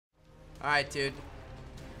Alright, dude.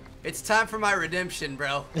 It's time for my redemption,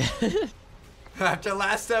 bro. After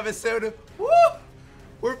last episode, woo!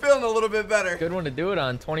 We're feeling a little bit better. Good one to do it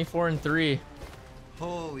on. 24-3.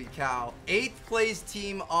 Holy cow. 8th place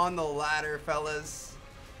team on the ladder, fellas.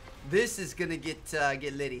 This is gonna get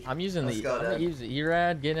litty. I'm using Let's the go, I'm gonna Dad. use the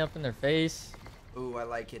E-Rad, getting up in their face. Ooh, I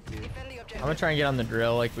like it, dude. I'm gonna try and get on the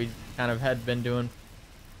drill like we kind of had been doing.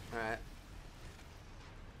 Alright.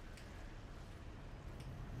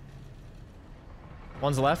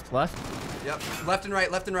 One's left. Yep. Left and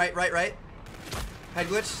right, right. Head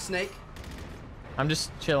glitch, snake. I'm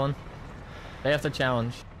just chilling. They have to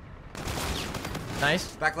challenge.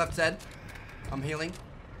 Nice. Back left head. I'm healing.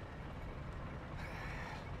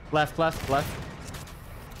 Left. Want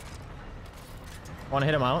to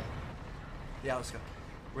hit him out? Yeah, let's go.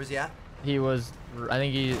 Where's he at? He was, I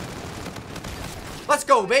think he, Let's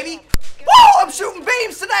go, baby! Woo! I'm shooting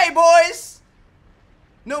beams today, boys!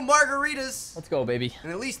 No margaritas let's go, baby.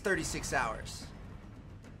 in at least 36 hours.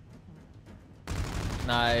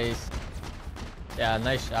 Nice. Yeah,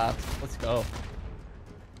 nice shots. Let's go.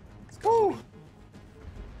 Woo!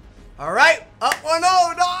 Alright, up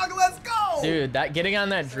 1-0, dog, let's go! Dude, that getting on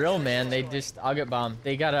that drill, man, they just, I'll get bombed.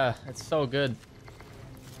 They gotta, it's so good.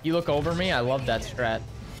 You look over me, I love that strat.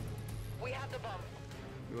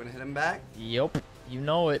 You wanna hit him back? Yup, you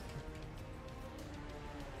know it.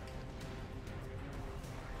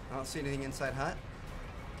 I don't see anything inside hut.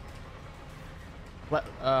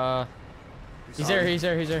 He's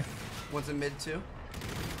there. One's in mid too.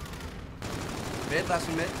 Mid, last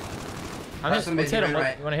one mid. Let's hit him. Right,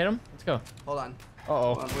 right. You wanna hit him? Let's go. Hold on.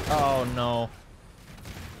 Uh-oh. Oh, no.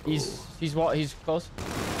 He's close.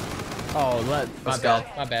 Oh,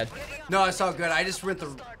 my bad. No, it's all good. I just went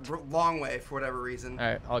the long way for whatever reason. All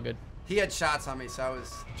right, all good. He had shots on me, so I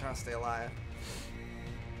was trying to stay alive.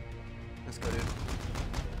 Let's go, dude.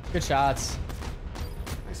 Good shots.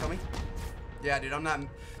 Thanks, homie. Yeah, dude, I'm not...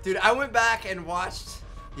 Dude, I went back and watched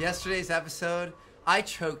yesterday's episode. I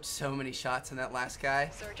choked so many shots in that last guy.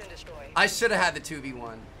 Search and destroy. I should have had the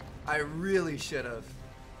 2v1. I really should have.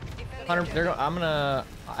 I think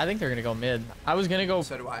they're gonna go mid. I was gonna go.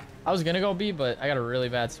 So do I. I was gonna go B, but I got a really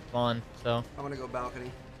bad spawn, so. I'm gonna go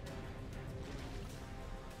balcony.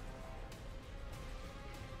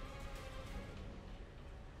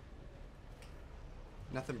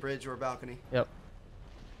 Nothing bridge or balcony. Yep.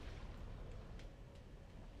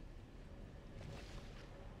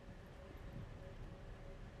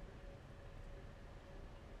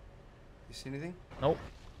 You see anything? Nope.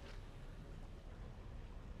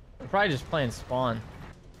 I'm probably just playing spawn.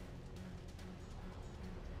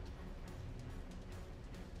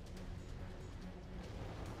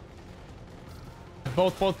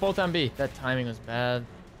 Both on B. That timing was bad.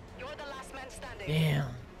 You're the last man standing. Damn.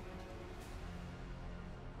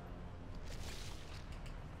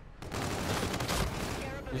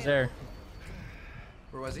 He's there.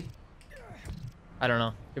 Where was he? I don't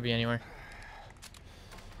know. Could be anywhere.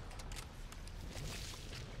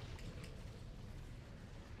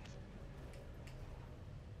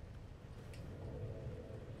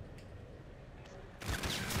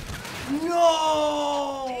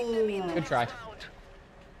 No! Good try.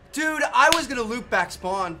 Dude, I was gonna loop back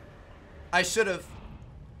spawn. I should have.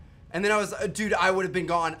 And then I was, dude, I would have been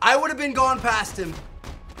gone. I would have been gone past him.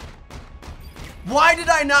 Why did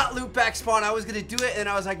I not loop back spawn? I was gonna do it and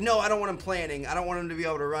I was like, no, I don't want him planning. I don't want him to be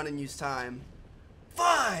able to run and use time.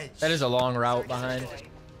 Fudge! That is a long route behind. All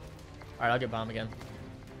right, I'll get bomb again.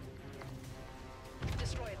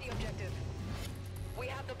 Destroy the objective. We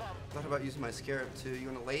have the bomb. Thought about using my scarab too. You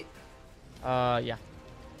want to late? Yeah.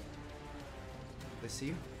 They see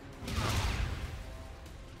you?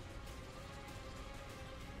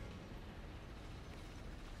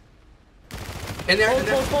 In there, in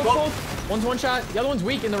there. Both. One's one shot. The other one's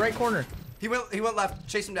weak in the right corner. He went left.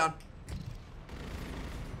 Chase him down.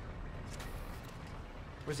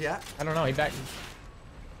 Where's he at? I don't know. He backed.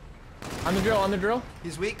 On the drill.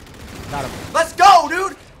 He's weak. Got him. Let's go,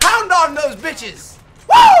 dude! Pound on those bitches!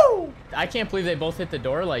 Woo! I can't believe they both hit the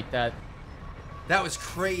door like that. That was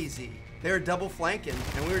crazy. They were double flanking,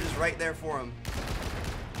 and we were just right there for them.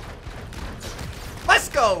 Let's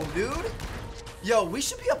go, dude! Yo, we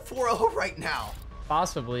should be up 4-0 right now.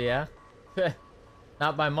 Possibly, yeah.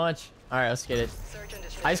 Not by much. All right, let's get it. Search and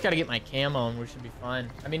destroy. I just got to get my camo and we should be fine.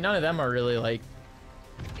 I mean, none of them are really like,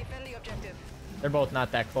 Defend the objective. they're both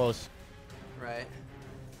not that close. Right.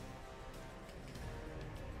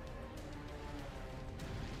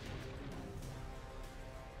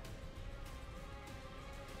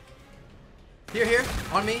 Here,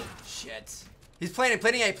 on me. Shit. He's planning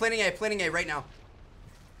A right now.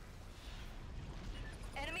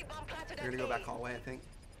 Enemy bomb planted They're gonna go back hallway, I think.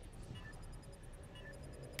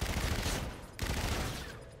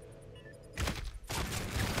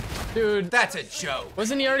 Dude, That's a joke.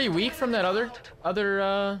 wasn't he already weak from that other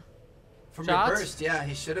From shots? your burst, yeah,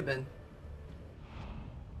 he should have been.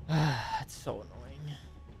 That's so annoying.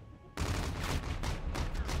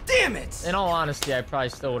 Damn it! In all honesty, I probably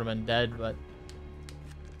still would have been dead, but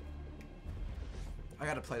I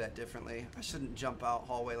gotta play that differently. I shouldn't jump out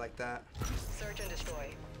hallway like that. Search and destroy.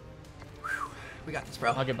 We got this,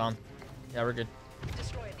 bro. I'll get bombed. Yeah, we're good.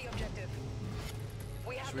 Destroy the objective.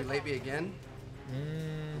 We have Should the we late bomb. B again?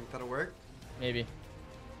 Think that'll work? Maybe.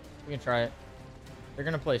 We can try it. They're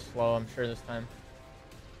gonna play slow, I'm sure, this time.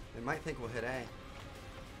 They might think we'll hit A.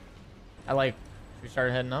 Should we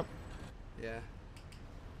start heading up? Yeah.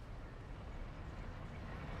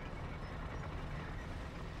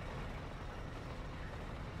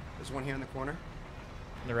 There's one here in the corner.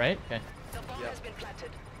 On the right? Okay. The bomb Yeah. has been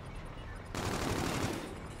planted.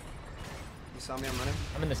 You saw me, I'm running.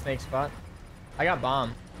 I'm in the snake spot. I got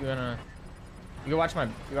bomb. You can watch my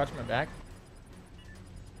back?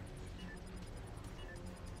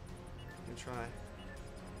 You can try.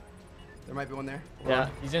 There might be one there. Yeah,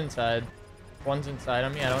 he's inside. One's inside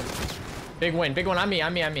on me. I don't. Big win on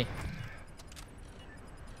me.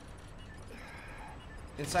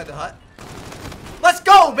 Inside the hut. Let's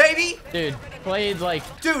go, baby! Dude, played like.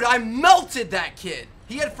 Dude, I melted that kid.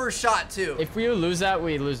 He had first shot, too. If we lose that,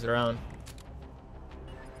 we lose the round.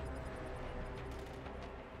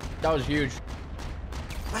 That was huge.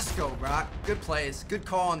 Let's go, Brock. Good plays. Good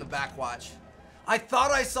call on the back watch. I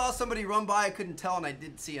thought I saw somebody run by. I couldn't tell, and I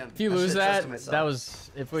did see him. If you I lose should've that, trusted myself. that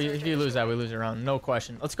was if you lose that, we lose the round. No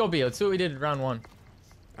question. Let's go B. Let's see what we did in round 1.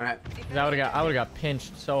 All right. 'Cause I would have got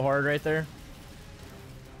pinched so hard right there.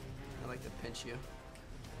 I like to pinch you.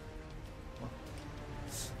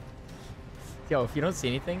 Yo, if you don't see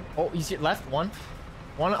anything. Oh, he's here, left one.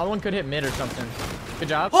 Other one could hit mid or something. Good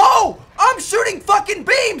job. Oh! I'm shooting fucking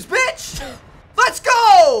beams, bitch! Let's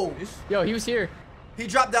go! Yo, he was here. He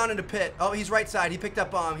dropped down into pit. Oh, he's right side. He picked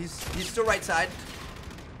up bomb. He's still right side.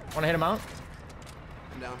 Want to hit him out?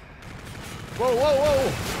 I'm down.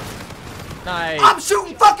 Whoa. Nice. I'm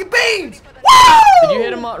shooting fucking beams! Woo! Did you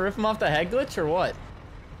hit him, rip him off the head glitch or what?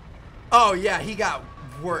 Oh, yeah. He got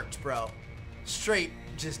worked, bro. Straight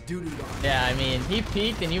just doo-dooed on. Yeah, I mean, he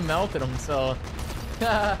peeked and you melted him, so.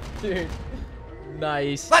 Dude.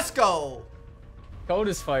 Nice. Let's go!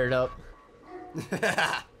 Coda's fired up.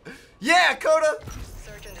 Yeah, Coda!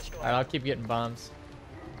 Search and destroy. Alright, I'll keep getting bombs.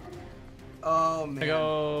 Oh, I man.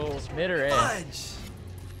 go mid or A? Fudge!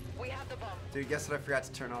 We have the bomb. Dude, guess what I forgot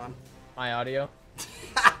to turn on? My audio.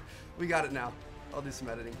 We got it now. I'll do some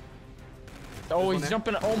editing. Oh, one he's there.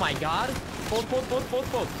 jumping. Oh my god. Both.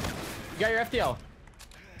 You got your FTL.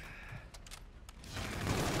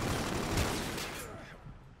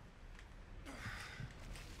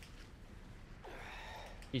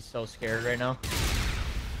 He's so scared right now.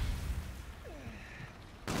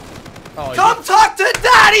 Oh, Come talk to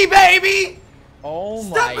daddy, baby! oh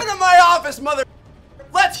Step my into my office, mother.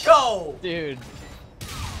 Let's go! dude.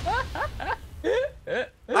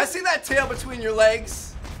 I see that tail between your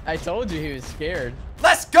legs. I told you he was scared.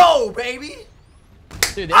 Let's go, baby!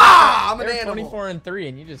 Dude, I'm an they're animal. 24-3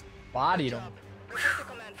 and you just bodied him. Report to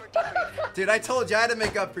command for debrief. Dude, I told you I had to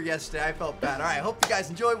make up for yesterday. I felt bad. All right, hope you guys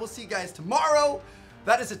enjoyed. We'll see you guys tomorrow.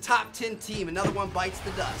 That is a top 10 team. Another one bites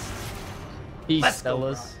the dust. Peace, Let's go,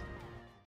 fellas.